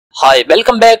Hi,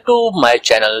 welcome back to my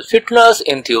channel Fitness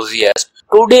Enthusiast.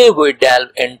 Today we delve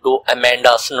into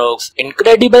Amanda Snooks'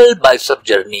 incredible bicep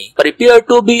journey. Prepare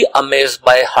to be amazed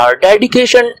by her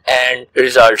dedication and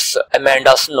results.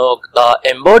 Amanda Snooks, the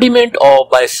embodiment of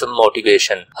bicep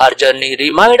motivation. Her journey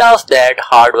reminds us that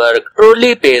hard work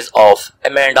truly pays off.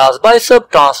 Amanda's bicep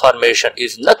transformation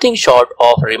is nothing short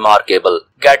of remarkable.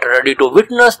 Get ready to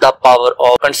witness the power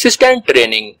of consistent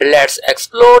training. Let's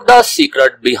explore the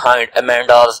secret behind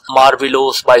Amanda's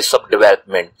marvelous bicep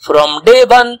development. From day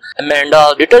one,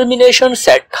 Amanda's determination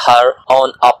set her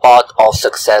on a path of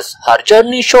success. Her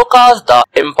journey showcases the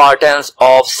importance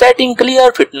of setting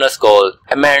clear fitness goals.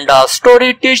 Amanda's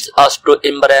story teaches us to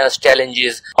embrace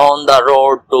challenges on the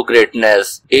road to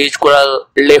greatness. Each cruel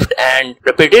lift and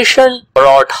repetition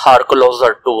brought her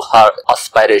closer to her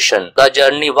aspiration. The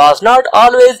journey was not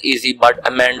always easy, but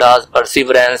Amanda's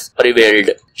perseverance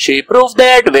prevailed. She proved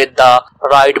that with the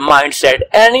right mindset,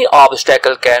 any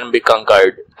obstacle can be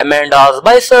conquered. Amanda's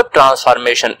bicep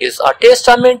transformation is a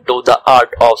testament to the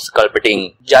art of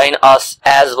sculpting. Join us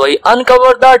as we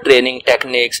uncover the training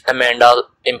techniques Amanda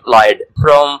employed.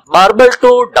 From barbell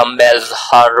to dumbbells,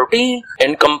 her routine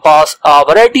encompassed a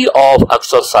variety of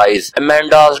exercise.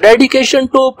 Amanda's dedication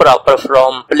to proper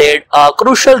form played a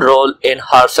crucial role in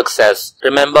her success.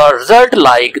 Remember, results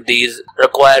like these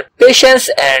require patience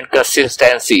and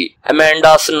consistency.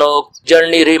 Amanda Snooks'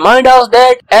 journey reminds us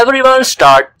that everyone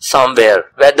starts somewhere.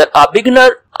 Whether a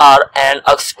beginner or an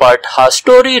expert, her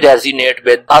story resonates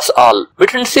with us all.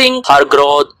 Witnessing her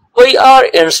growth, we are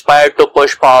inspired to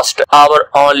push past our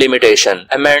own limitation.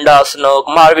 Amanda Snooks'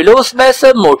 marvelous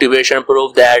bicep motivation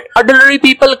proves that ordinary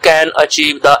people can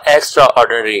achieve the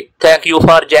extraordinary. Thank you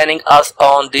for joining us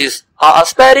on this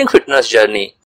aspiring fitness journey.